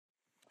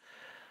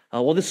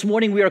Well, this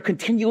morning we are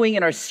continuing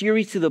in our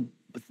series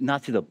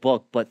not through the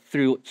book, but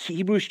through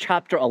Hebrews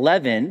chapter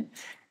 11.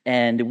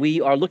 And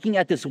we are looking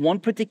at this one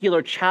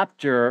particular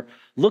chapter,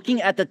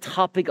 looking at the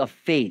topic of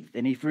faith.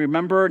 And if you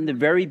remember in the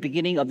very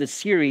beginning of the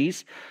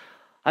series,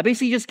 I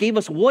basically just gave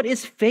us what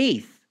is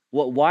faith?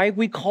 Why are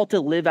we called to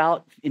live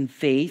out in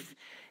faith?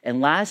 And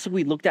last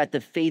we looked at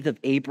the faith of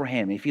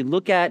Abraham. If you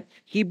look at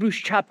Hebrews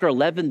chapter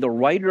 11, the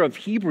writer of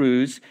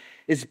Hebrews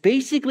is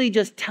basically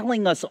just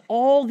telling us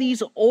all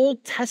these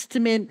Old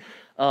Testament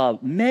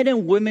men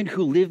and women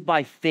who live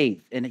by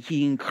faith. And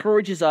he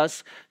encourages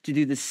us to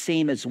do the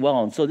same as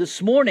well. And so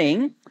this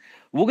morning,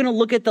 we're going to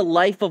look at the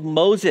life of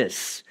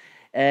Moses.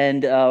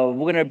 And we're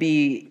going to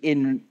be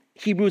in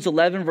Hebrews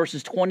 11,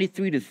 verses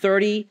 23 to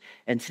 30.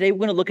 And today we're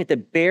going to look at the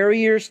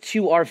barriers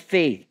to our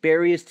faith,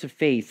 barriers to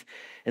faith.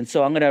 And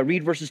so I'm going to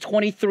read verses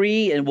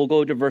 23 and we'll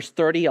go to verse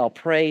 30. I'll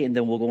pray and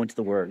then we'll go into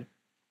the word.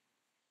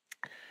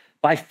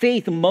 By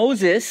faith,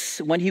 Moses,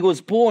 when he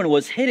was born,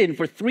 was hidden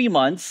for 3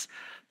 months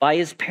by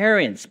his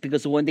parents,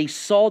 because when they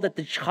saw that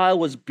the child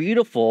was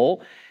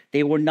beautiful,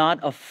 they were not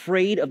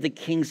afraid of the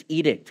king's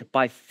edict.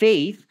 By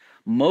faith,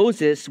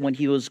 Moses, when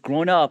he was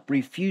grown up,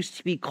 refused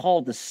to be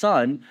called the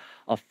son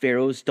of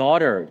Pharaoh's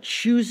daughter,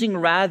 choosing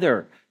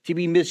rather to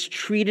be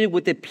mistreated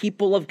with the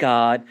people of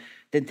God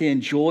than to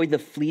enjoy the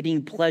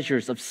fleeting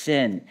pleasures of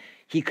sin.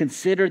 He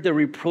considered the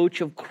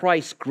reproach of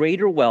Christ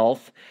greater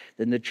wealth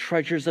than the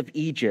treasures of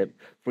Egypt,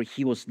 for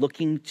he was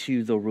looking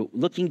to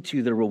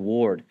the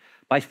reward.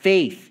 By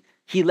faith,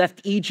 he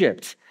left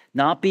Egypt,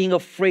 not being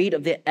afraid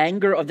of the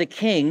anger of the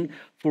king,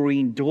 for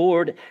he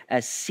endured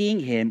as seeing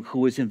him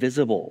who is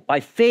invisible. By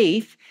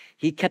faith,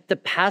 he kept the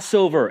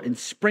Passover and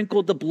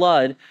sprinkled the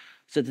blood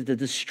so that the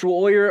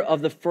destroyer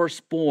of the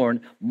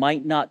firstborn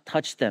might not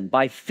touch them.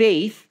 By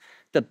faith,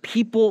 the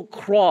people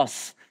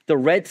crossed the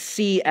Red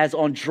Sea as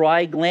on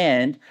dry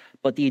land,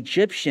 but the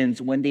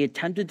Egyptians, when they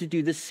attempted to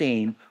do the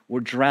same, were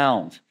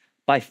drowned.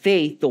 By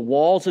faith, the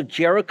walls of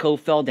Jericho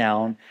fell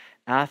down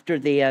after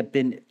they had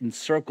been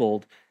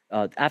encircled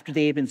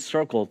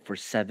for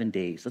 7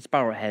 days. Let's bow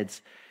our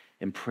heads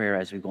in prayer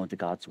as we go into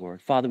God's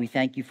word. Father, we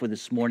thank you for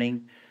this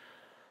morning.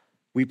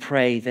 We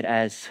pray that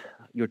as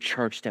your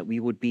church, that we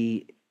would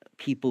be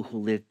people who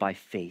live by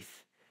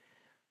faith.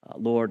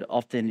 Lord,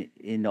 often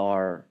in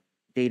our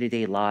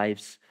day-to-day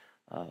lives,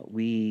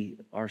 we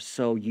are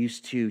so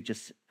used to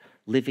just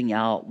living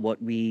out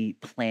what we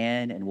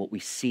plan and what we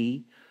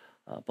see.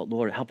 But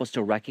Lord, help us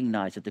to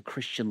recognize that the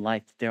Christian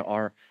life, there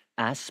are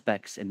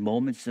aspects and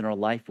moments in our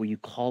life where you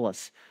call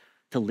us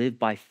to live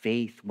by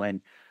faith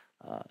when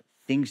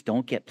things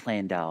don't get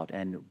planned out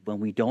and when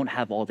we don't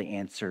have all the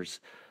answers.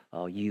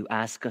 You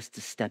ask us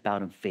to step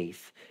out in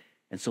faith.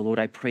 And so, Lord,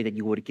 I pray that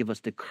you would give us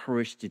the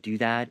courage to do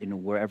that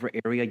in wherever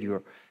area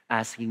you're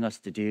asking us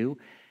to do.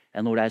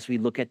 And Lord, as we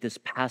look at this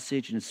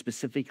passage, and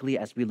specifically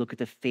as we look at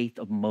the faith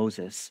of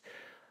Moses,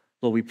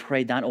 Lord, we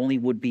pray not only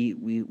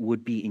we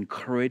would be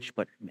encouraged,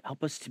 but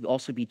help us to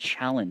also be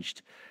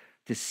challenged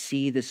to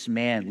see this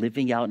man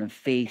living out in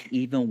faith,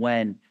 even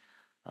when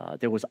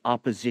there was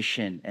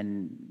opposition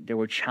and there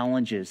were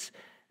challenges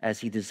as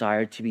he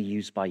desired to be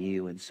used by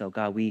you. And so,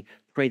 God, we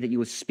pray that you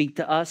would speak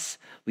to us.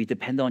 We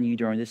depend on you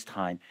during this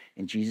time.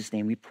 In Jesus'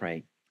 name we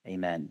pray.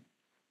 Amen.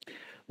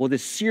 Well,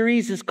 this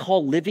series is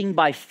called Living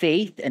by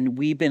Faith, and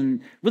we've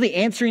been really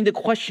answering the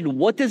question,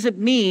 what does it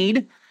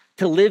mean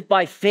to live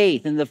by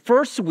faith? In the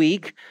first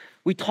week,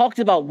 we talked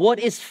about what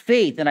is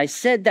faith, and I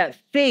said that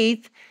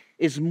faith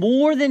is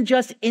more than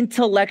just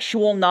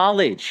intellectual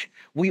knowledge.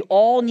 We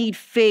all need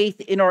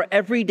faith in our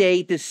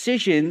everyday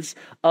decisions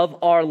of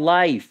our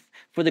life.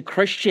 For the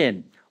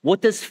Christian, what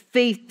does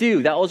faith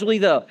do? That was really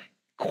the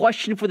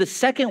question for the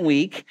second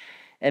week,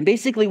 and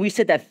basically we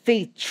said that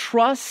faith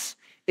trusts,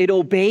 it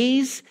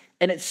obeys,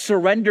 and it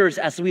surrenders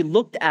as we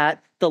looked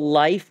at the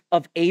life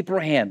of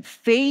Abraham.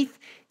 Faith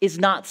is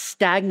not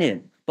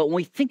stagnant, but when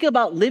we think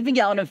about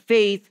living out in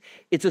faith,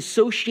 it's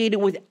associated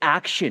with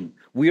action.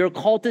 We are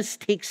called to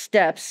take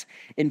steps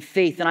in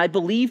faith. And I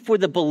believe for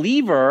the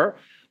believer,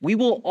 we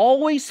will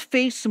always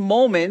face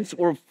moments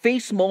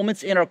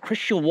in our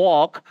Christian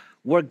walk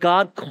where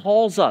God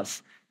calls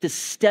us to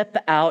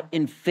step out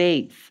in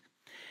faith.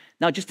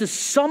 Now, just to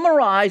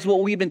summarize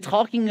what we've been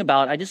talking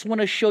about, I just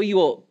want to show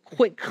you a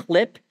quick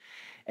clip.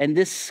 And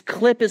this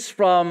clip is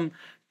from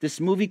this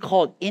movie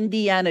called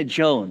Indiana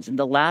Jones and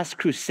the Last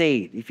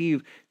Crusade. If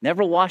you've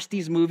never watched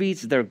these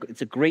movies,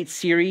 it's a great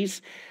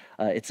series.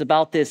 It's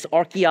about this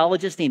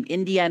archaeologist named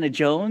Indiana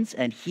Jones,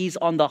 and he's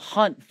on the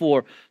hunt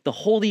for the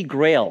Holy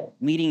Grail,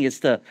 meaning it's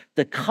the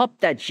cup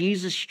that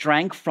Jesus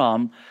drank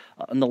from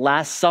in the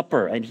Last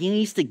Supper. And he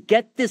needs to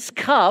get this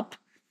cup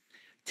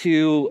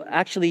to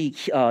actually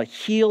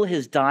heal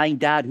his dying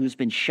dad who's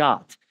been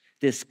shot.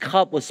 This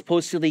cup was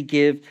supposed to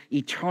give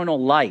eternal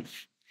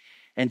life.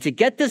 And to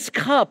get this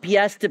cup, he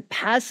has to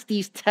pass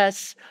these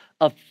tests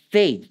of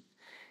faith.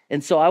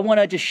 And so I want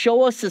to just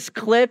show us this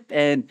clip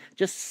and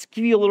just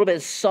give you a little bit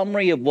of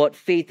summary of what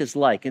faith is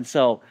like. And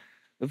so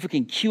if we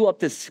can cue up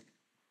this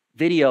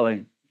video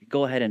and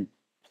go ahead and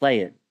play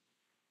it.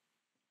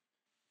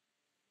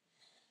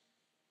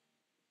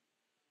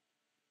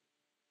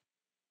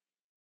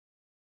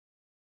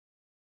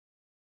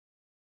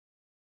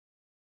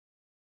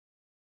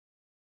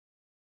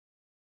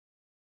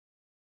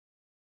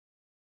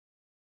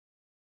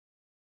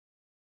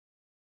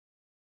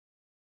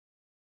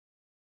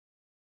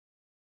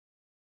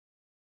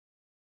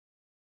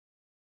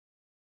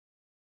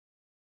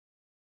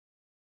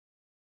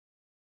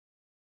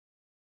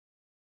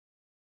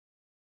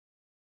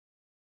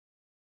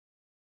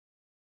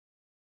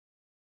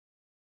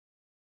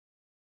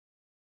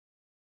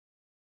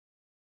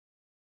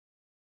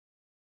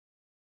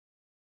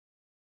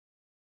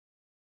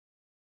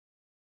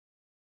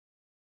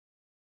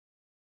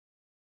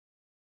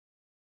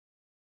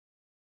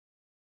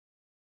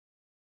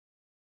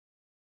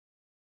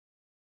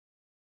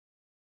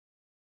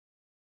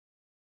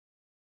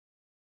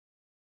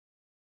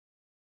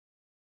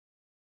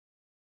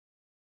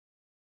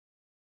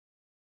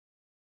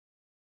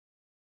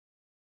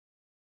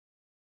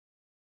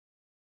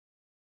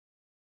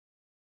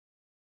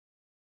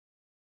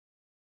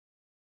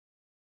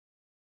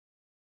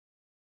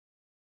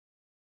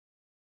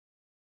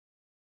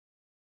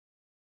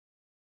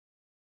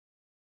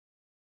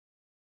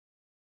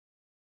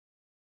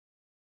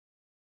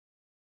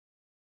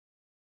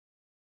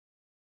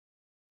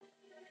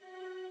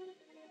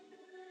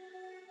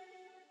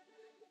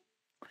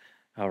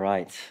 All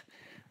right.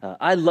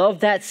 I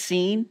love that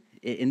scene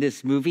in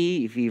this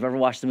movie. If you've ever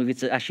watched the movie,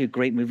 it's actually a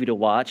great movie to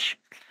watch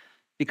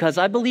because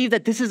I believe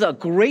that this is a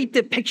great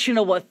depiction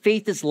of what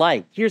faith is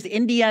like. Here's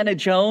Indiana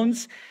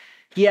Jones.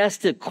 He has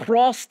to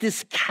cross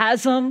this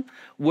chasm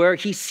where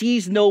he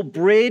sees no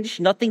bridge,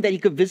 nothing that he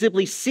could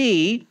visibly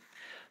see.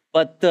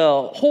 But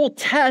the whole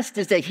test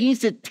is that he needs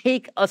to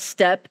take a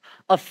step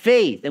of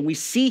faith. And we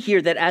see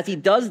here that as he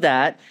does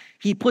that,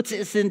 he puts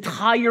his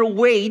entire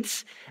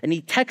weight and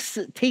he takes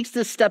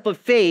this step of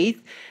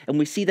faith. And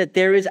we see that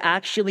there is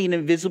actually an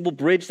invisible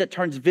bridge that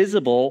turns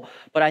visible.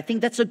 But I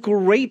think that's a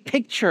great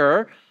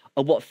picture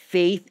of what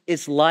faith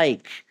is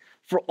like.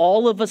 For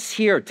all of us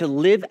here to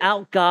live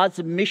out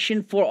God's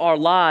mission for our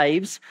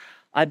lives,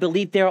 I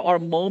believe there are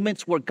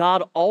moments where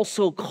God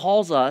also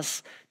calls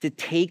us to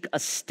take a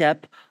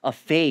step of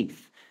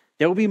faith.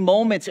 There will be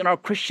moments in our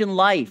Christian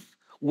life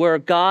where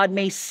God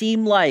may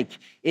seem like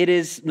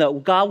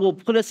God will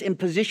put us in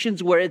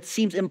positions where it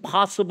seems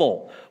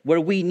impossible, where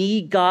we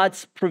need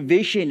God's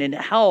provision and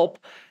help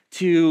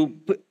to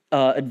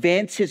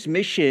advance his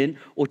mission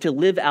or to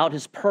live out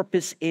his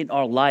purpose in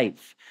our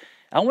life.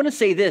 I want to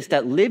say this,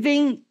 that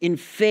living in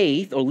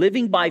faith or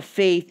living by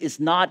faith is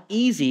not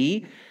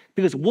easy.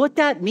 Because what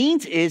that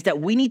means is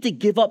that we need to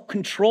give up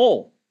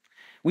control.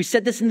 We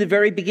said this in the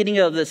very beginning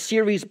of the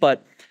series,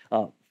 but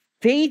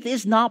faith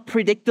is not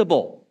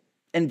predictable.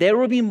 And there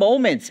will be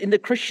moments in the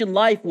Christian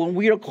life when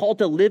we are called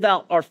to live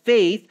out our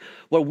faith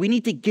where we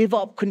need to give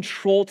up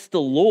control to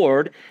the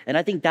Lord. And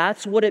I think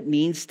that's what it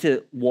means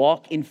to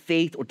walk in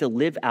faith or to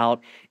live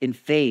out in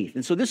faith.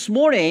 And so this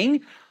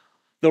morning,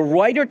 the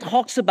writer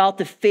talks about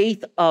the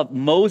faith of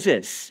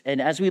Moses.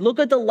 And as we look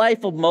at the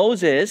life of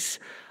Moses,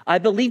 I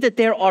believe that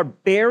there are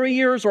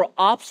barriers or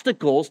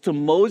obstacles to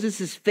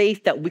Moses'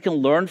 faith that we can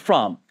learn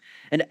from.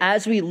 And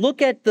as we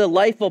look at the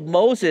life of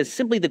Moses,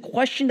 simply the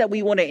question that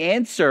we want to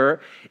answer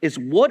is,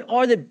 what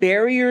are the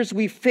barriers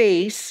we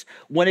face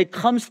when it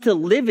comes to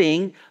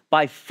living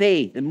by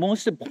faith? And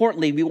most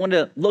importantly, we want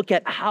to look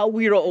at how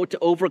we are to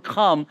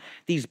overcome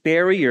these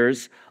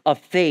barriers of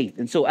faith.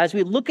 And so as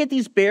we look at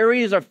these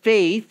barriers of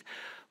faith,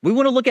 we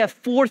want to look at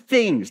 4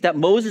 things that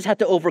Moses had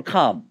to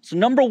overcome. So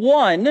number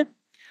 1,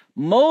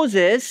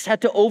 Moses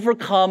had to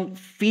overcome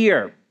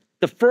fear.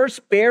 The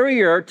first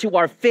barrier to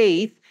our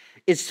faith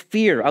is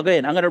fear.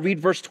 Again, I'm going to read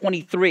verse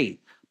 23.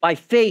 By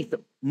faith,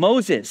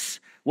 Moses,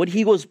 when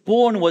he was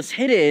born, was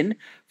hidden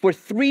for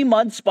 3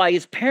 months by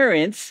his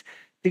parents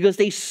because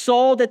they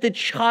saw that the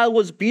child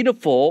was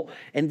beautiful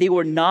and they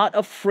were not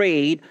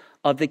afraid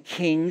of the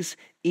king's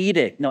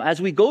edict. Now,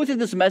 as we go through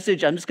this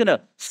message, I'm just going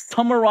to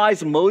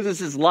summarize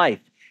Moses' life.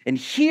 And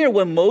here,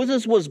 when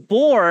Moses was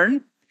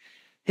born,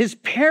 his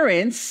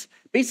parents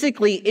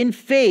basically, in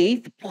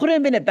faith, put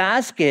him in a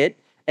basket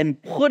and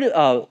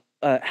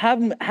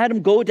had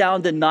him go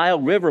down the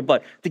Nile River.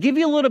 But to give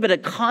you a little bit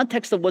of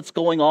context of what's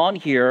going on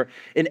here,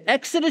 in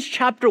Exodus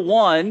chapter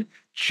 1,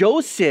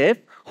 Joseph,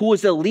 who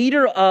was the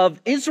leader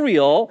of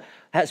Israel,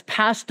 has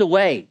passed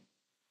away.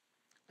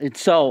 And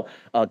so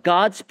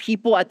God's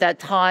people at that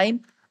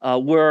time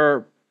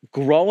were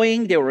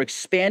growing, they were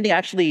expanding.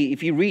 Actually,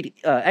 if you read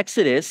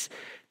Exodus,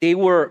 they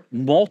were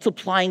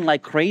multiplying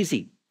like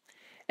crazy.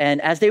 And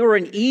as they were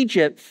in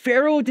Egypt,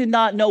 Pharaoh did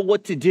not know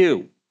what to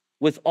do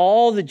with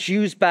all the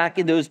Jews back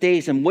in those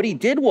days. And what he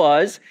did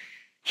was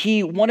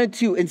he wanted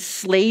to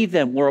enslave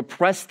them or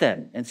oppress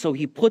them. And so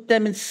he put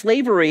them in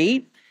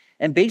slavery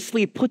and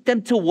basically put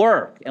them to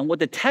work. And what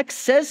the text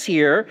says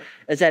here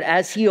is that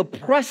as he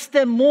oppressed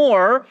them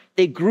more,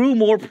 they grew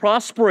more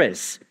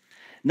prosperous.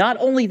 Not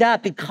only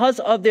that, because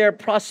of their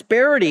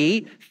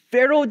prosperity,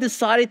 Pharaoh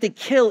decided to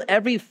kill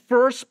every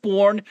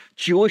firstborn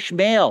Jewish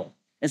male.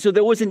 And so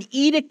there was an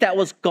edict that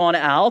was gone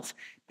out,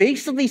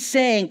 basically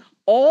saying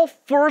all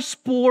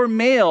firstborn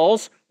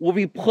males will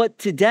be put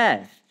to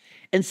death.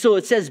 And so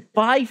it says,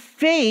 by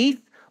faith,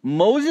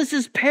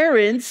 Moses'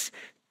 parents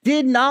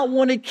did not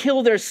want to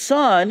kill their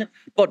son,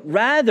 but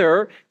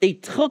rather they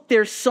took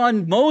their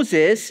son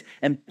Moses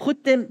and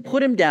put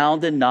him down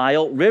the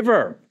Nile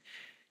River.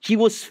 He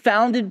was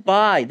founded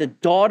by the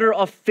daughter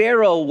of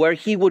Pharaoh, where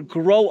he would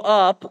grow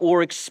up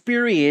or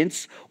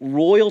experience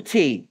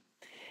royalty.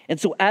 And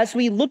so as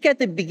we look at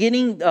the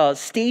beginning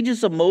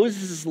stages of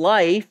Moses'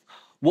 life,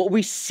 what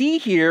we see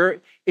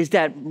here is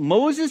that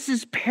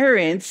Moses'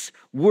 parents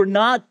were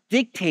not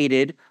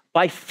dictated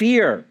by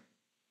fear.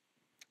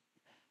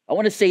 I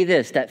want to say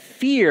this, that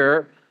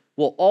fear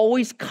will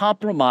always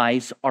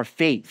compromise our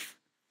faith.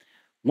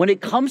 When it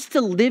comes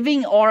to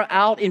living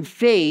out in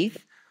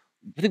faith,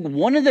 I think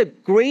one of the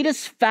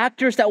greatest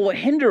factors that will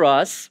hinder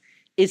us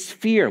is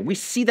fear. We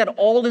see that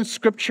all in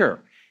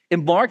Scripture.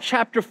 In Mark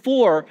chapter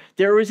 4,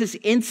 there is this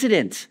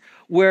incident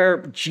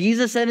where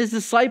Jesus and his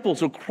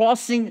disciples were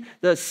crossing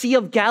the Sea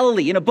of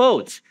Galilee in a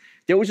boat.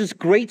 There was this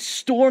great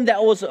storm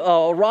that was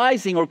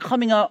arising or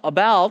coming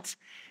about,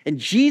 and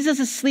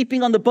Jesus is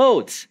sleeping on the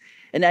boat.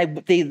 And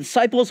the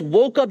disciples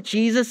woke up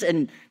Jesus,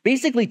 and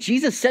basically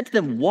Jesus said to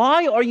them,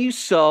 "Why are you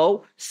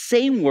so,"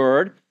 same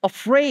word,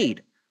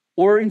 "afraid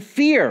or in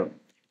fear?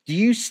 Do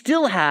you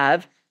still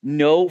have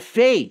no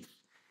faith?"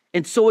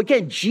 And so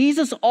again,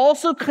 Jesus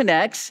also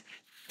connects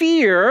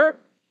fear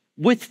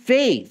with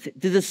faith.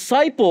 The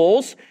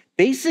disciples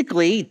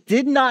basically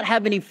did not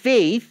have any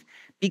faith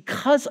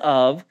because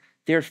of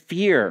their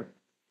fear.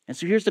 And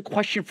so here's the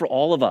question for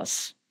all of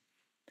us.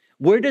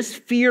 Where does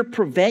fear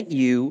prevent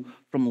you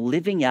from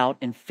living out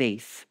in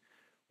faith?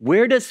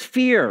 Where does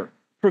fear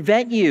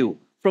prevent you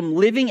from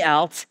living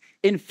out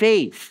in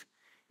faith?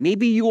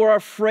 Maybe you are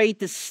afraid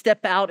to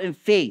step out in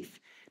faith.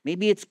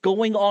 Maybe it's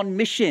going on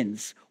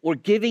missions or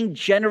giving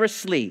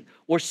generously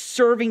or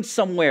serving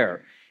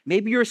somewhere.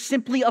 Maybe you're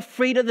simply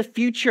afraid of the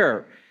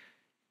future.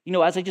 You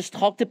know, as I just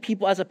talked to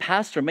people as a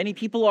pastor, many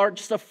people are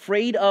just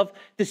afraid of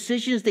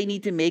decisions they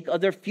need to make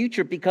of their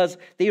future because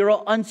they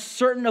are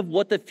uncertain of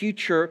what the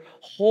future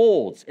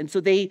holds. And so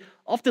they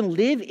often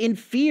live in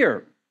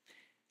fear.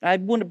 I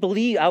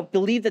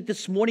believe that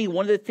this morning,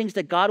 one of the things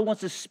that God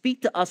wants to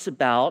speak to us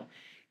about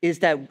is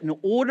that in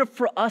order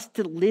for us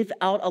to live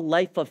out a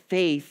life of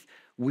faith,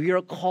 we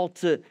are called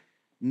to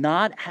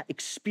not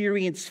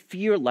experience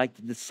fear like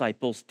the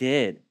disciples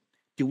did.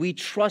 Do we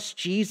trust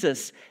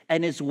Jesus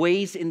and his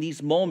ways in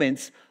these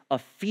moments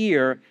of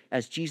fear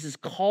as Jesus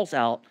calls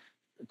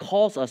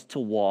us to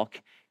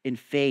walk in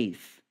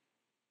faith?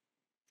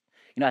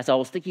 You know, as I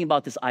was thinking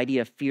about this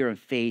idea of fear and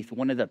faith,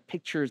 one of the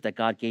pictures that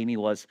God gave me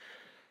was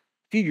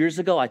a few years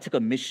ago, I took a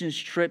missions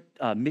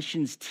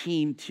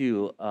team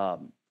to,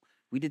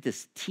 we did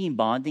this team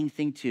bonding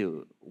thing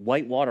to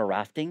whitewater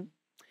rafting.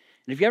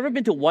 And if you've ever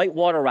been to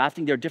whitewater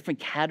rafting, there are different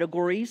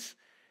categories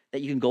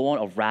that you can go on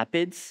of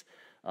rapids.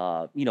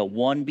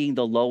 1 being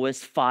the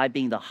lowest, 5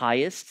 being the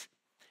highest.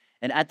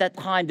 And at that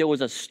time, there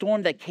was a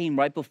storm that came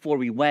right before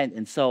we went.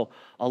 And so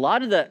a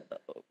lot of the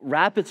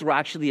rapids were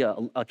actually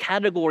a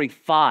category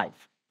 5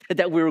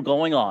 that we were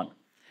going on.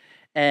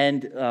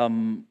 And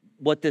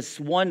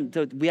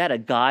we had a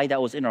guy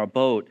that was in our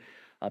boat.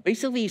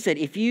 Basically, he said,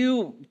 if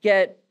you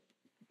get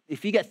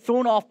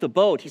thrown off the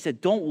boat, he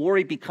said, don't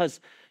worry because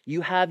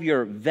you have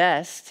your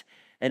vest,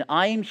 and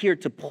I am here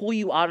to pull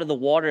you out of the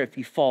water if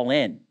you fall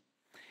in.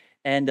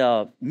 And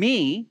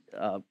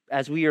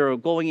as we are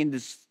going in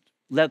this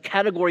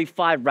category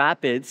 5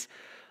 rapids,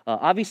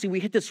 obviously we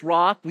hit this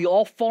rock, we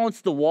all fall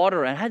into the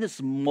water, and I had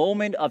this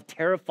moment of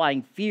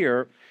terrifying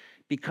fear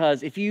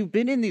because if you've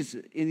been in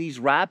these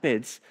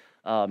rapids,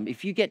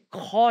 if you get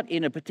caught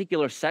in a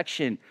particular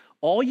section,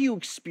 all you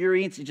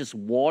experience is just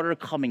water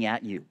coming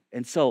at you.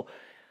 And so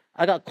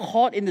I got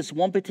caught in this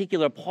one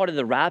particular part of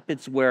the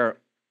rapids where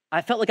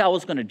I felt like I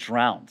was going to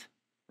drown,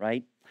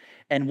 right?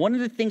 And one of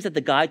the things that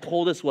the guy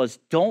told us was,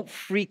 don't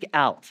freak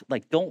out,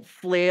 like don't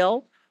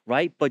flail,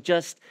 right? But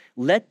just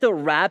let the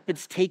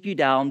rapids take you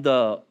down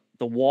the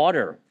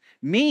water.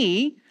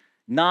 Me,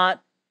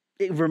 not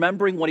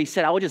remembering what he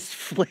said, I was just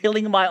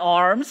flailing my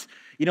arms,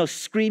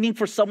 screaming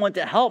for someone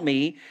to help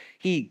me.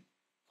 He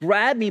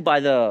grabbed me by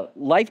the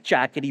life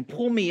jacket, he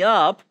pulled me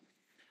up,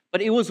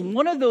 but it was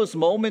one of those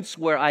moments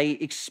where I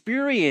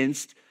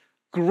experienced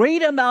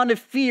great amount of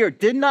fear,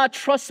 did not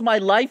trust my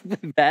life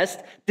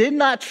vest, did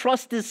not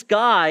trust this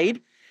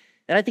guide.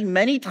 And I think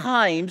many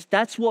times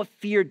that's what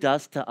fear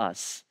does to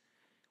us.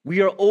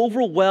 We are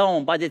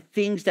overwhelmed by the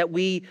things that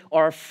we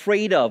are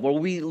afraid of, or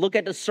we look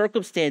at the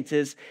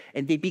circumstances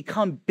and they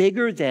become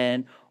bigger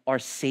than our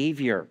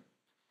Savior.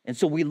 And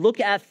so we look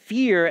at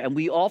fear and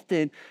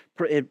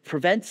it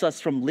prevents us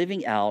from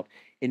living out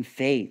in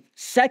faith.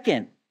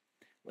 Second,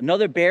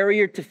 another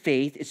barrier to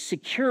faith is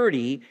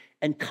security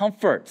and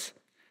comfort.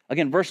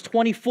 Again, verse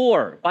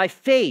 24, by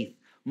faith,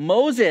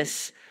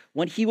 Moses,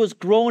 when he was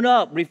grown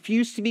up,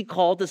 refused to be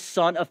called the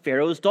son of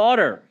Pharaoh's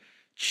daughter,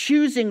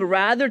 choosing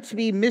rather to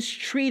be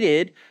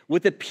mistreated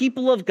with the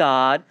people of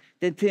God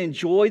than to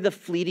enjoy the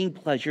fleeting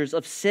pleasures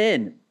of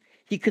sin.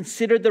 He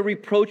considered the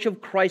reproach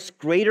of Christ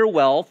greater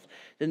wealth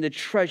than the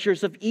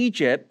treasures of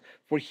Egypt,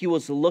 for he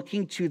was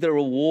looking to the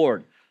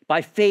reward.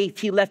 By faith,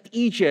 he left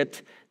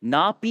Egypt,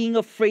 not being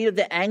afraid of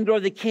the anger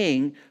of the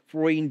king,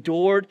 for he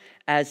endured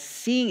as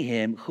seeing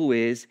him who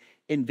is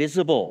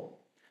invisible.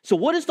 So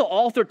what is the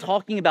author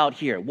talking about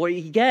here? Well,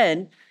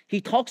 again,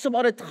 he talks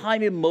about a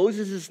time in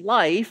Moses'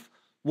 life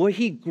where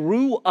he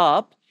grew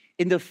up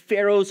in the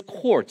Pharaoh's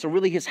courts, or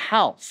really his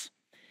house.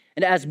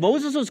 And as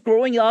Moses was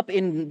growing up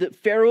in the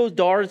Pharaoh's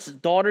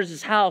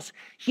daughter's house,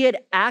 he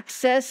had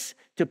access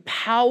to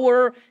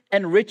power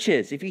and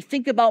riches. If you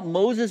think about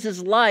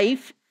Moses'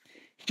 life,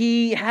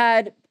 he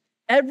had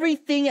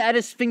everything at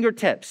his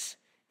fingertips,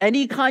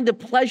 any kind of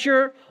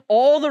pleasure,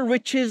 all the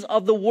riches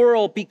of the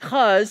world,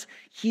 because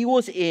he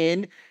was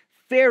in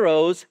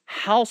Pharaoh's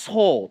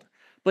household.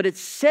 But it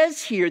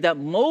says here that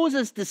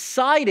Moses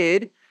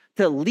decided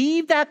to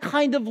leave that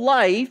kind of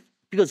life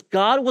because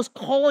God was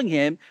calling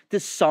him to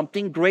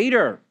something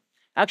greater.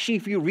 Actually,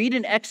 if you read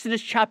in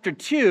Exodus chapter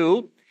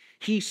 2,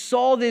 he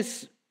saw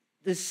this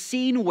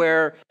scene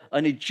where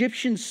an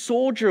Egyptian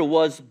soldier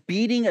was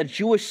beating a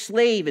Jewish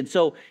slave. And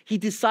so he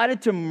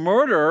decided to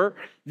murder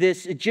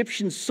this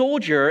Egyptian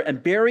soldier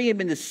and bury him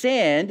in the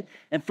sand.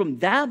 And from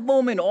that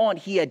moment on,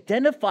 he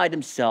identified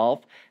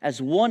himself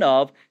as one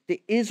of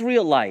the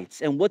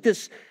Israelites. And what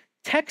this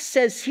text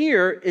says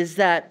here is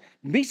that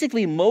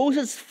Basically,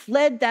 Moses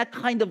fled that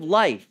kind of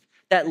life,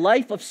 that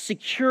life of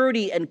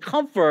security and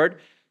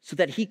comfort, so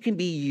that he can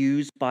be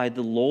used by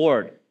the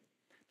Lord.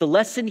 The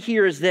lesson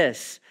here is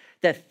this,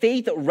 that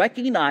faith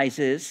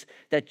recognizes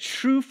that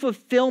true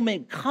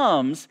fulfillment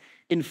comes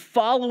in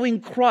following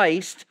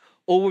Christ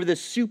over the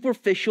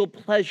superficial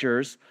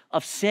pleasures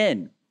of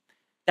sin.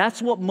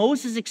 That's what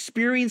Moses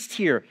experienced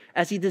here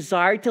as he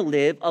desired to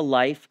live a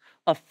life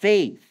of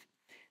faith.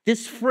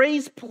 This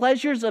phrase,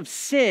 pleasures of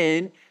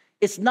sin,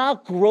 is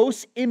not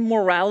gross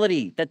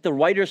immorality that the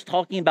writer is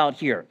talking about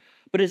here,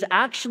 but is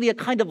actually a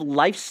kind of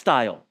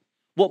lifestyle.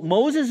 What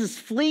Moses is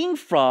fleeing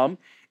from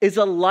is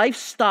a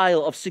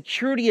lifestyle of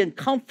security and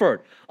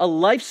comfort, a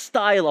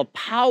lifestyle of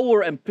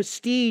power and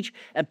prestige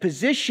and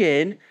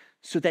position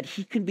so that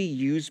he can be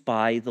used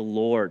by the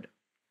Lord.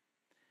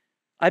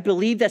 I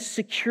believe that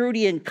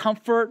security and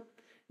comfort,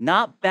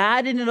 not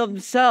bad in and of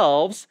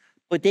themselves,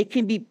 but they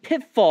can be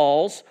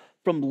pitfalls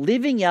from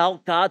living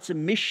out God's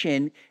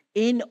mission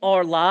in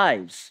our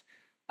lives.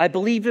 I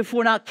believe if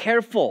we're not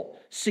careful,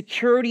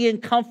 security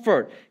and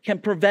comfort can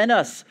prevent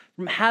us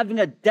from having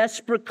a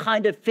desperate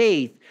kind of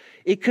faith.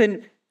 It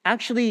can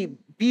actually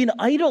be an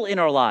idol in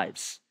our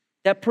lives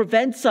that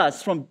prevents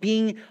us from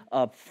being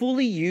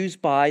fully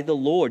used by the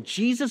Lord.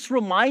 Jesus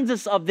reminds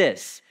us of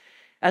this.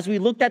 As we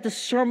looked at the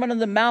Sermon on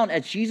the Mount,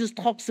 as Jesus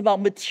talks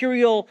about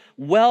material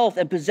wealth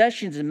and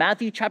possessions in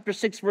Matthew chapter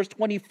 6, verse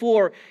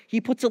 24, he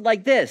puts it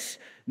like this: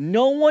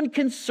 no one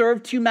can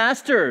serve two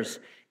masters.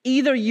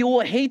 Either you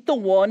will hate the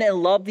one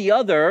and love the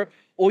other,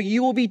 or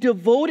you will be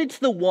devoted to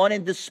the one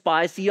and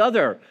despise the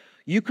other.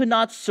 You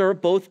cannot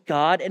serve both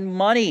God and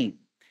money.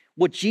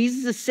 What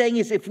Jesus is saying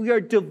is if we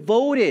are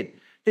devoted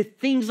to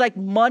things like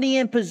money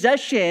and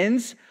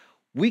possessions,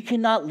 we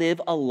cannot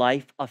live a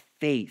life of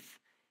faith.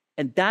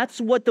 And that's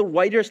what the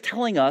writer is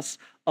telling us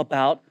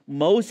about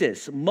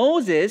Moses.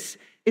 Moses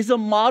is a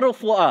model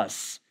for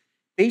us.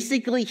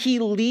 Basically, he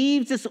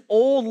leaves this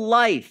old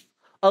life,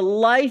 a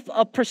life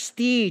of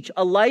prestige,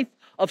 a life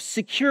of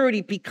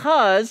security,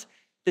 because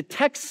the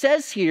text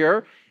says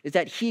here is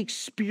that he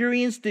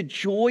experienced the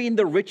joy and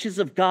the riches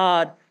of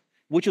God,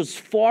 which was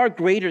far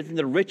greater than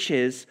the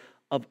riches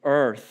of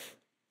earth.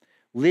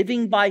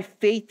 Living by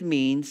faith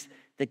means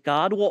that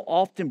God will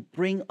often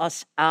bring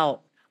us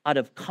out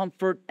of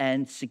comfort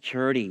and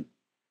security.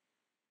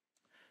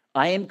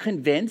 I am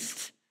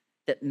convinced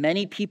that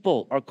many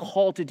people are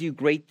called to do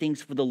great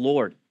things for the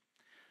Lord,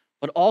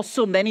 but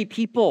also many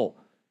people,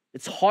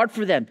 it's hard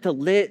for them to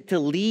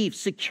leave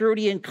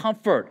security and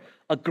comfort,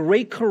 a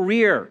great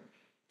career,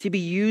 to be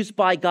used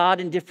by God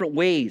in different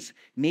ways.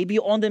 Maybe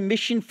on the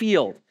mission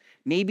field.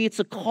 Maybe it's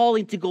a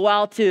calling to go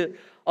out to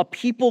a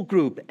people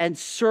group and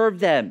serve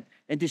them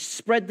and to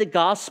spread the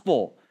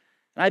gospel.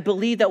 And I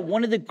believe that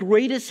one of the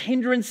greatest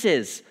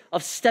hindrances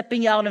of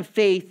stepping out in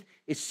faith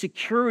is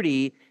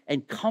security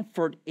and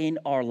comfort in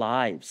our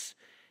lives.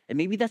 And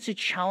maybe that's a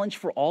challenge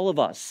for all of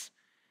us.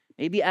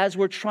 Maybe as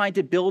we're trying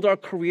to build our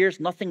careers,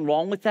 nothing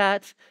wrong with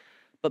that,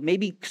 but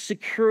maybe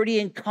security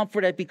and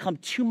comfort have become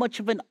too much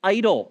of an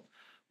idol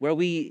where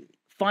we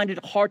find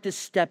it hard to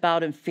step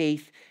out in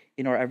faith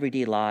in our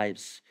everyday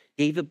lives.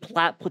 David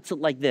Platt puts it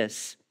like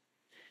this.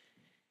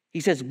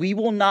 He says, we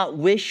will not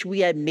wish we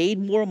had made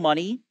more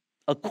money,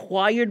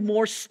 acquired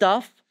more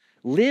stuff,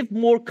 lived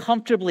more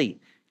comfortably,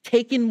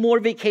 taken more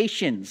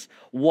vacations,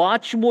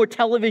 watched more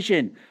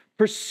television,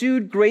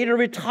 pursued greater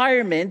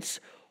retirements,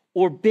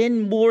 or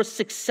been more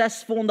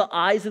successful in the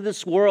eyes of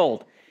this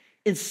world.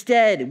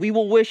 Instead, we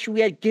will wish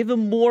we had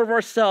given more of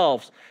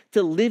ourselves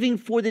to living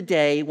for the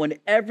day when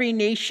every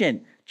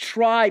nation,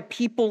 tribe,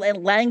 people,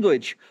 and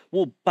language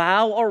will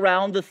bow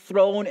around the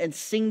throne and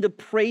sing the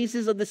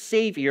praises of the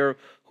Savior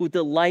who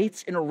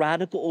delights in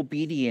radical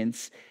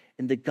obedience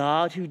and the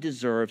God who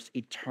deserves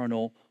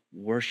eternal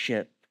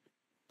worship.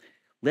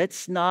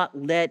 Let's not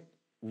let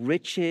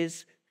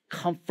riches,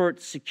 comfort,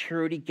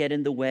 security get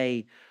in the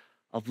way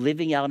of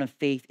living out in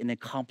faith and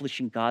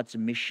accomplishing God's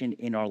mission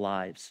in our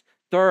lives.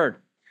 Third,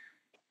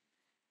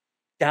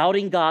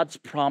 doubting God's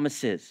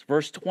promises.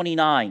 Verse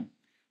 29,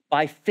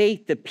 by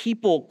faith the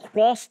people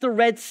crossed the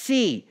Red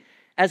Sea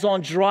as on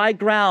dry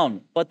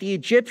ground, but the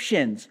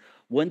Egyptians,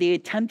 when they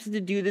attempted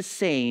to do the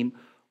same,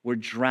 were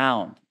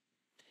drowned.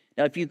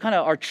 Now, if you kind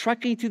of are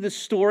trekking through the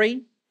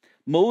story,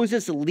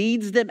 Moses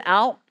leads them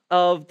out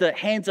of the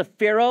hands of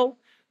Pharaoh.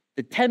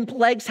 The 10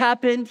 plagues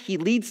happened. He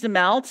leads them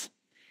out,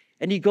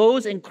 and he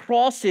goes and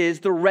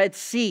crosses the Red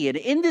Sea. And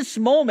in this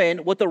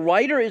moment, what the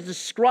writer is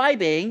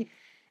describing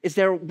is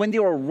that when they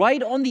were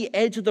right on the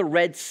edge of the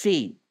Red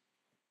Sea.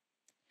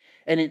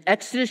 And in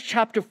Exodus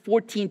chapter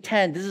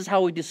 14:10, this is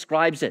how he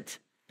describes it.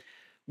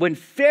 When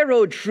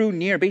Pharaoh drew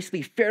near,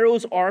 basically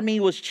Pharaoh's army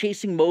was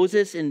chasing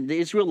Moses and the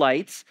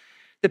Israelites,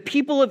 the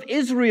people of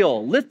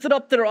Israel lifted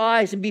up their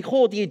eyes, and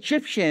behold, the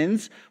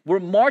Egyptians were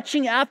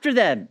marching after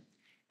them,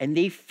 and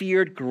they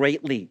feared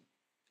greatly.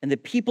 And the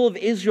people of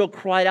Israel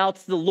cried out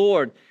to the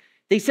Lord.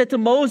 They said to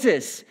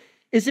Moses,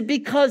 is it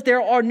because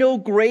there are no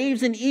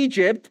graves in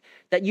Egypt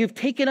that you've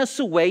taken us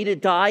away to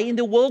die in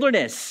the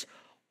wilderness?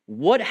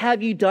 What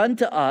have you done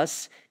to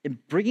us in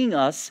bringing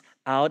us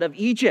out of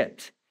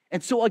Egypt.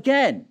 And so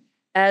again,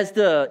 as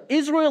the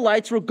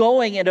Israelites were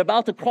going and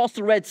about to cross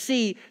the Red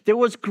Sea, there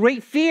was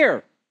great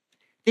fear.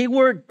 They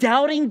were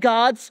doubting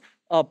God's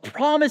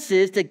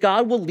promises that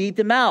God will lead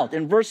them out.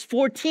 In verse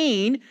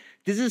 14,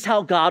 this is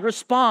how God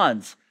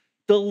responds.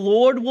 The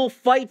Lord will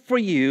fight for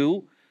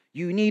you.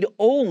 You need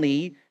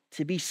only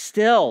to be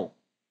still.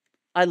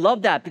 I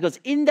love that because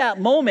in that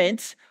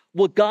moment,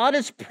 what God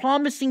is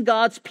promising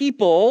God's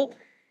people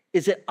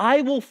is that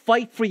I will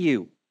fight for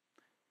you.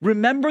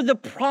 Remember the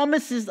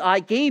promises I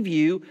gave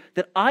you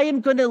that I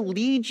am going to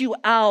lead you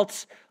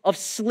out of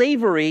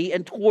slavery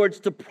and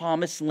towards the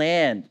promised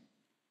land.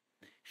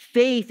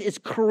 Faith is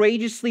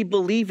courageously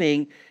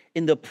believing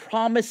in the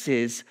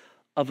promises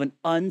of an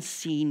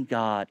unseen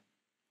God.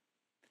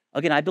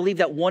 Again, I believe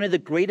that one of the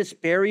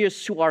greatest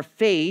barriers to our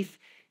faith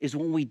is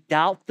when we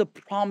doubt the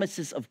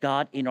promises of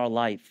God in our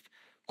life.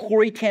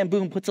 Corey ten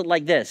Boom puts it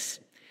like this: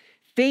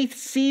 faith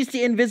sees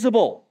the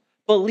invisible,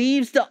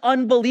 believes the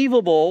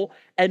unbelievable,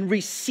 and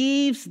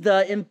receives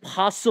the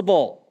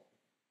impossible.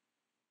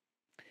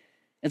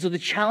 And so the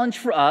challenge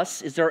for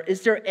us is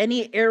there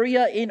any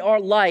area in our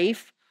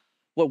life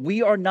where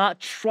we are not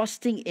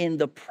trusting in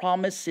the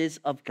promises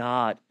of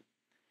God?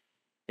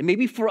 And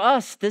maybe for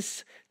us,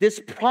 this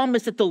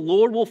promise that the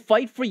Lord will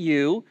fight for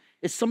you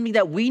is something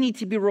that we need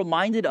to be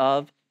reminded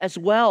of as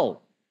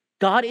well.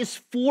 God is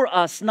for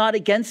us, not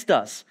against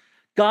us.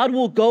 God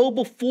will go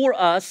before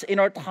us in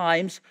our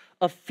times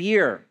of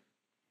fear.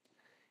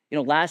 You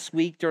know, last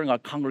week during our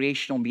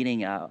congregational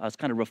meeting, I was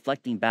kind of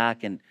reflecting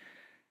back, and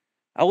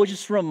I was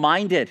just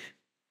reminded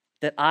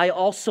that I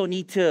also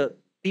need to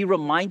be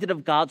reminded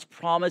of God's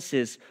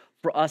promises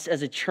for us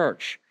as a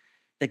church,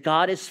 that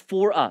God is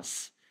for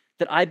us,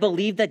 that I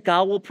believe that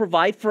God will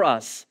provide for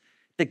us,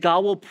 that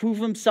God will prove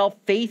himself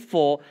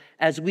faithful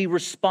as we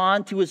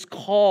respond to his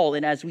call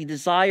and as we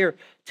desire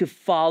to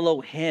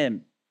follow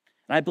him.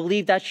 And I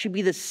believe that should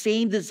be the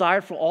same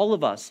desire for all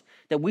of us,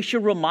 that we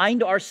should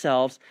remind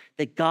ourselves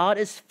that God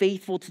is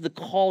faithful to the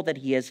call that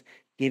he has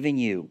given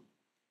you.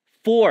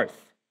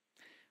 Fourth,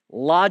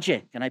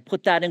 logic, and I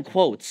put that in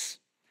quotes.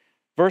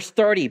 Verse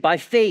 30, by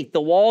faith,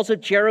 the walls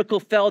of Jericho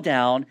fell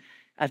down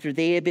after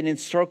they had been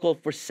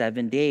encircled for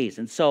 7 days.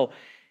 And so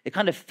it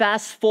kind of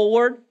fast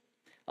forward.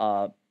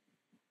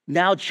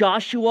 Now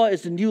Joshua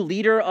is the new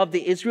leader of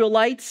the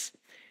Israelites.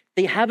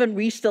 They haven't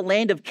reached the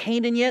land of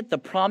Canaan yet, the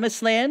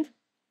promised land.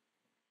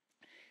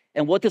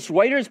 And what this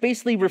writer is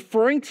basically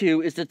referring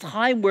to is the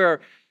time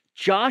where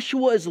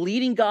Joshua is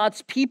leading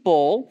God's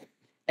people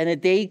and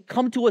that they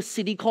come to a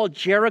city called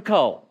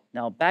Jericho.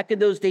 Now, back in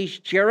those days,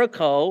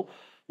 Jericho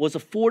was a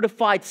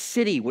fortified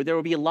city where there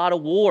would be a lot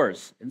of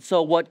wars. And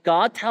so what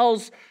God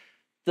tells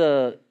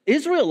the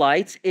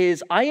Israelites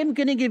is, I am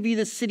going to give you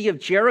the city of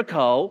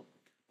Jericho,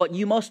 but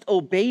you must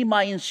obey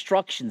my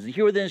instructions. And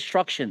here are the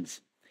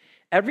instructions.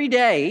 Every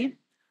day,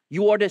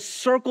 you are to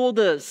circle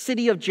the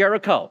city of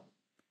Jericho.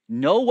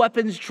 No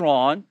weapons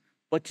drawn,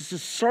 but just to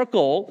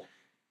circle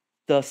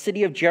the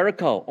city of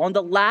Jericho. On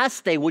the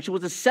last day, which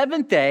was the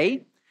seventh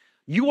day,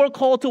 you are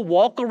called to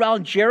walk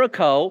around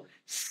Jericho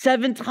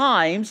 7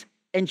 times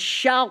and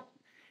shout,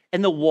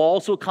 and the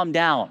walls will come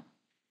down.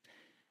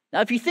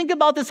 Now, if you think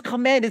about this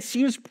command, it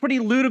seems pretty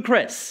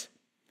ludicrous.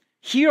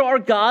 Here are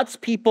God's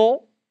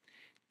people.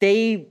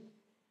 They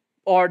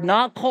are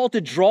not called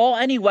to draw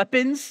any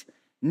weapons,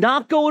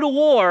 not go to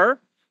war,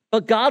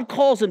 but God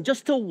calls them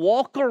just to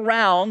walk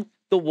around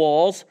the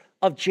walls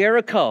of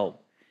Jericho.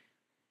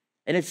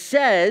 And it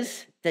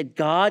says that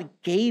God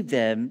gave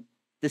them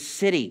the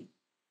city.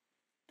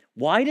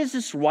 Why does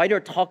this writer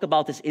talk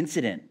about this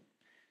incident?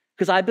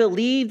 Because I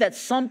believe that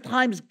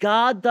sometimes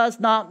God does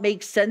not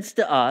make sense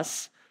to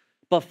us,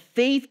 but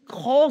faith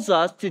calls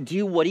us to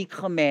do what he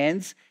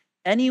commands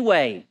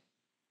anyway.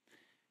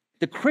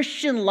 The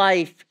Christian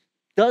life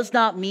does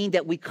not mean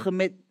that we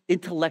commit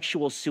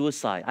intellectual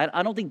suicide.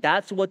 I don't think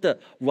that's what the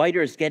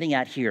writer is getting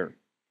at here.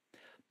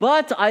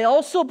 But I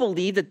also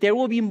believe that there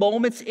will be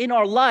moments in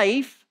our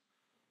life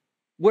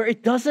where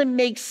it doesn't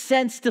make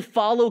sense to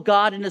follow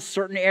God in a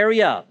certain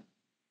area.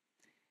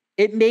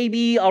 It may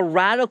be a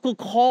radical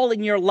call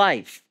in your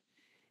life.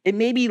 It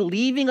may be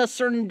leaving a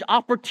certain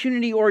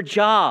opportunity or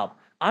job.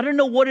 I don't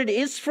know what it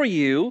is for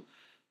you,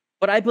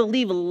 but I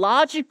believe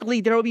logically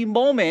there will be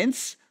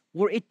moments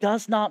where it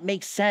does not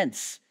make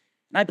sense.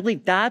 And I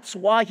believe that's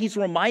why he's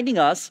reminding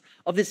us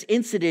of this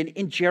incident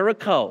in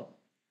Jericho.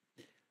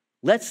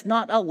 Let's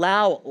not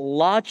allow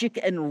logic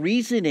and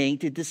reasoning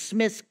to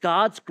dismiss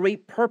God's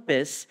great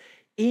purpose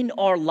in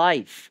our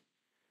life.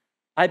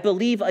 I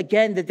believe,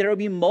 again, that there will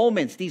be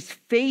moments, these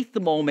faith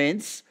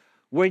moments,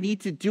 where we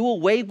need to do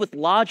away with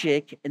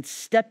logic and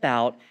step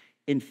out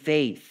in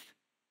faith.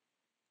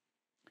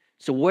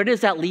 So where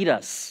does that lead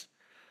us?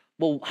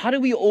 Well, how do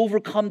we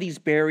overcome these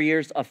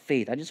barriers of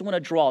faith? I just want to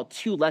draw out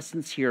 2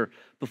 lessons here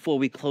before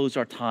we close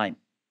our time.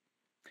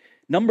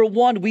 Number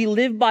 1, we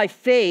live by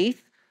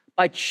faith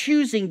by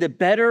choosing the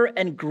better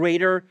and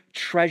greater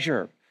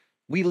treasure.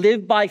 We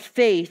live by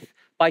faith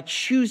by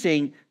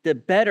choosing the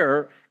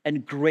better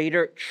and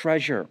greater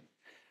treasure.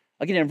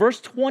 Again, in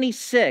verse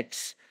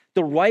 26,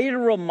 the writer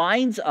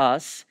reminds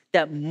us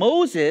that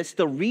Moses,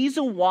 the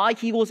reason why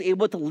he was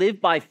able to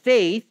live by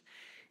faith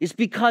is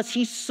because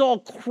he saw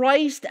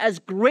Christ as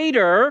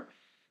greater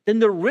than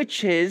the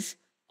riches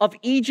of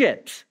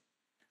Egypt.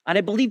 And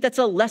I believe that's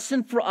a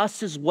lesson for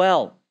us as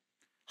well.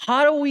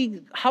 How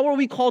are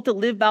we called to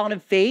live out in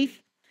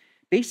faith?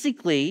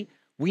 Basically,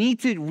 we need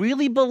to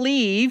really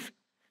believe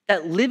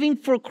that living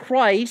for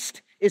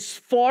Christ is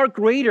far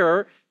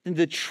greater than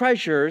the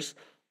treasures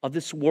of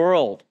this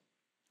world.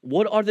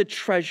 What are the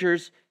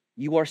treasures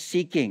you are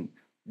seeking?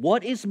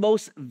 What is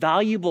most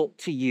valuable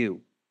to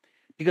you?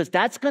 Because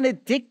that's going to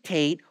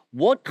dictate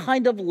what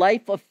kind of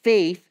life of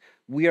faith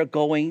we are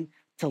going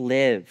to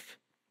live.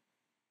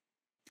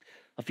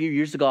 A few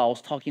years ago, I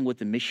was talking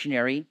with a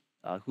missionary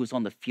who's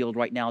on the field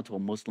right now to a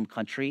Muslim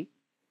country.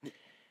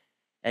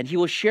 And he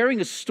was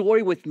sharing a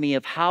story with me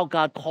of how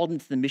God called him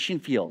to the mission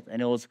field.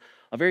 And it was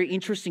a very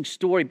interesting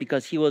story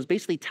because he was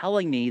basically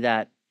telling me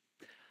that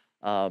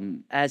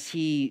as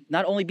he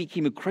not only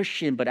became a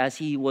Christian, but as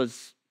he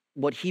was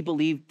what he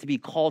believed to be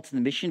called to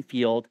the mission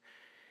field,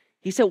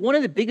 he said one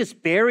of the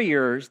biggest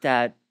barriers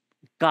that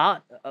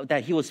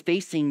he was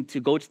facing to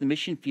go to the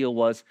mission field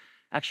was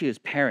actually his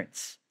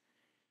parents.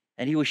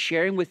 And he was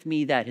sharing with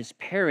me that his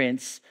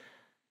parents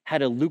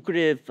had a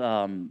lucrative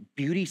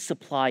beauty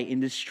supply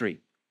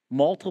industry,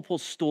 multiple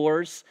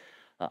stores.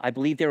 I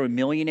believe they were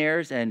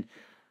millionaires. And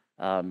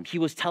he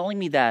was telling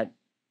me that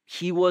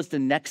he was the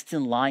next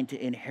in line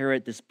to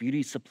inherit this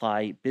beauty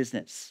supply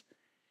business.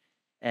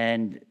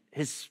 And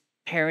his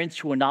parents,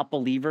 who were not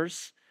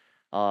believers,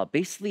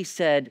 basically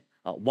said,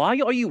 why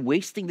are you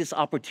wasting this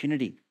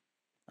opportunity?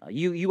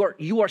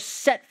 You are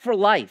set for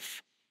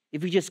life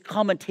if you just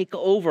come and take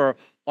over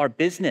our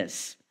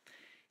business.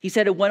 He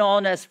said it went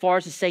on as far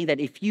as to saying that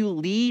if you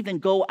leave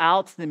and go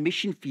out to the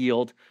mission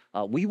field,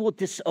 we will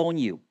disown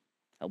you.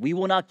 We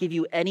will not give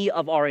you any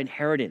of our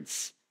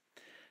inheritance.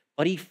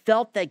 But he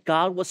felt that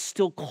God was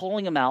still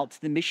calling him out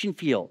to the mission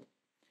field.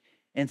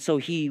 And so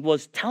he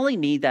was telling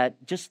me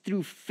that just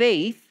through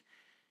faith,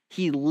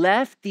 he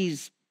left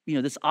this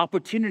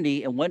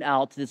opportunity and went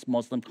out to this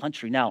Muslim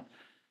country. Now,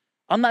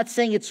 I'm not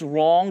saying it's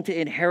wrong to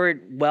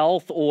inherit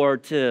wealth or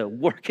to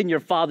work in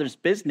your father's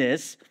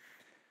business,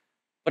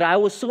 but I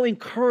was so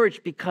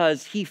encouraged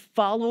because he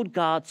followed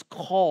God's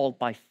call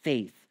by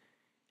faith.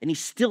 And he's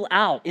still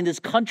out in this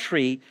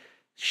country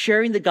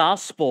sharing the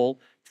gospel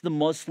to the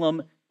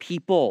Muslim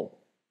people.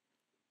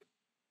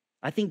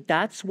 I think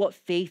that's what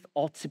faith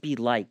ought to be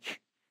like.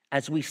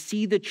 As we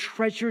see the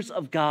treasures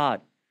of God,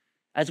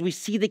 as we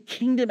see the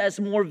kingdom as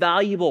more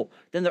valuable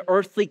than the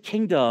earthly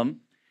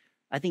kingdom,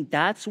 I think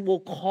that's what will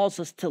cause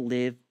us to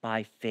live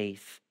by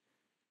faith.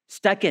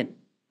 Second,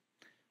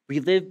 we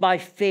live by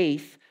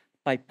faith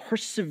by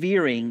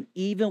persevering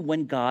even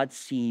when God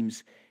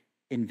seems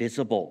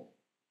invisible.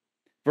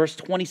 Verse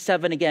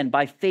 27 again,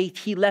 by faith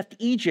he left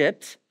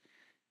Egypt,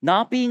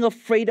 not being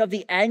afraid of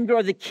the anger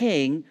of the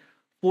king,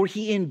 for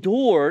he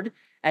endured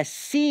as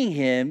seeing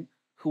him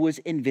who was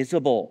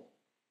invisible.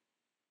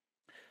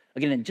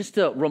 Again, just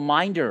a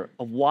reminder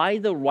of why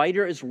the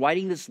writer is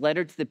writing this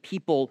letter to the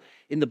people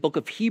in the book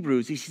of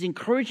Hebrews. He's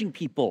encouraging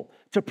people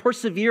to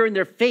persevere in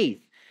their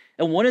faith.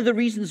 And one of the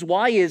reasons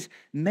why is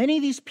many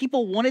of these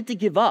people wanted to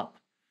give up.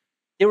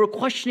 They were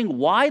questioning,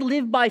 why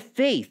live by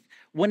faith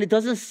when it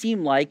doesn't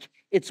seem like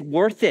it's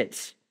worth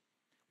it?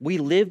 We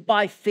live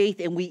by faith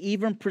and we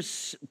even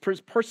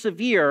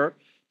persevere,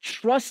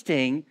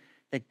 trusting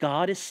that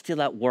God is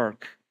still at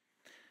work.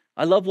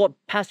 I love what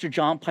Pastor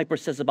John Piper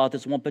says about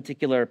this one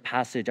particular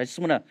passage. I just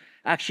want to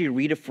actually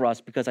read it for us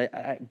because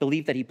I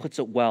believe that he puts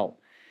it well.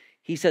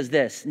 He says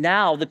this,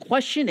 now the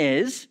question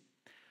is,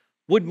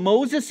 would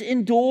Moses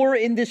endure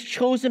in this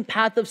chosen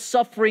path of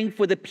suffering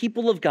for the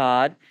people of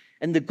God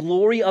and the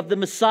glory of the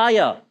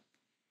Messiah?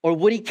 Or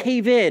would he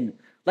cave in,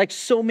 like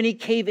so many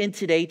cave in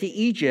today to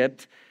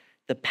Egypt,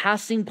 the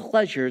passing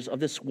pleasures of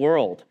this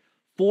world?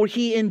 For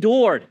he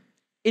endured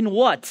in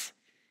what?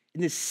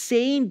 In the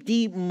same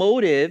deep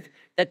motive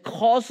that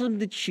caused him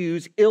to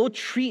choose ill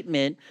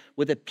treatment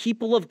with the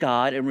people of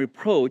God and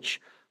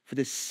reproach for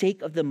the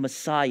sake of the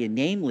Messiah.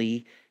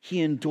 Namely,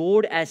 he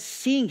endured as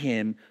seeing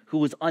him who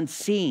was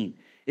unseen.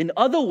 In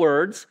other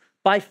words,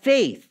 by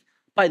faith,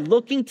 by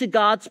looking to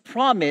God's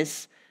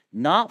promise,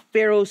 not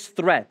Pharaoh's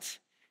threat.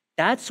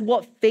 That's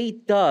what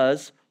faith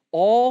does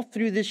all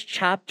through this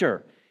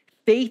chapter.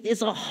 Faith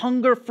is a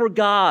hunger for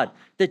God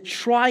that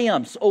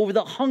triumphs over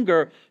the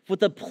hunger for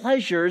the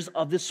pleasures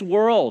of this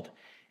world.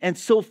 And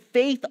so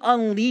faith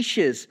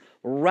unleashes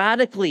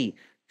radically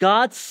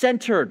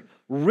God-centered,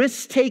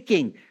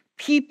 risk-taking,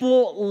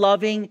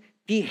 people-loving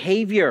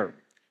behavior.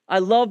 I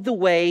love the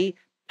way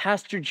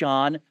Pastor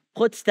John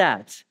puts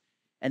that.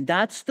 And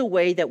that's the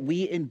way that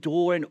we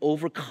endure and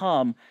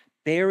overcome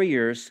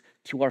barriers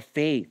to our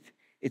faith.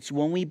 It's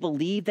when we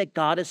believe that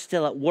God is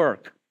still at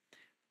work.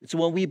 It's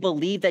when we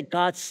believe that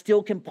God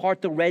still can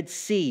part the Red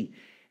Sea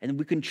and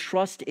we can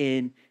trust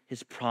in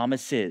his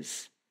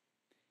promises.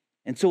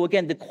 And so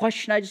again, the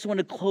question I just want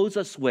to close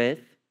us with,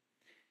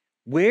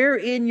 where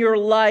in your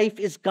life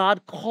is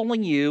God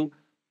calling you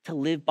to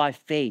live by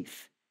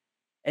faith?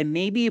 And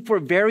maybe if we're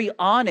very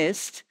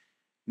honest,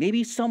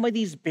 maybe some of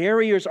these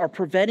barriers are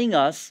preventing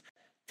us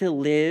to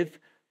live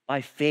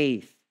by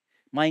faith.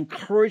 My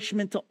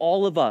encouragement to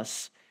all of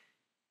us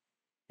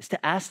is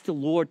to ask the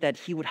Lord that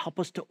he would help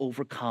us to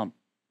overcome.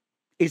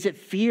 Is it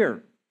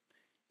fear?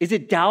 Is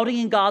it doubting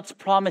in God's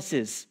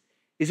promises?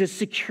 Is it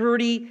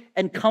security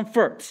and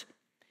comfort?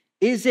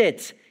 Is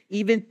it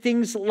even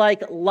things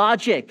like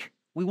logic?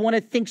 We want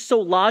to think so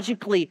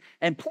logically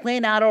and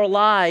plan out our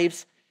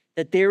lives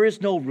that there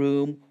is no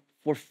room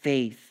for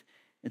faith.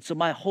 And so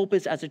my hope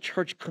is, as a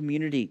church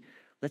community,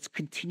 let's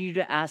continue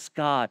to ask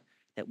God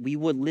that we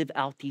would live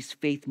out these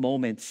faith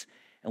moments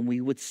and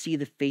we would see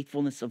the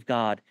faithfulness of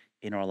God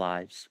in our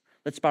lives.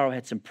 Let's bow our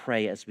heads and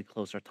pray as we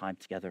close our time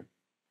together.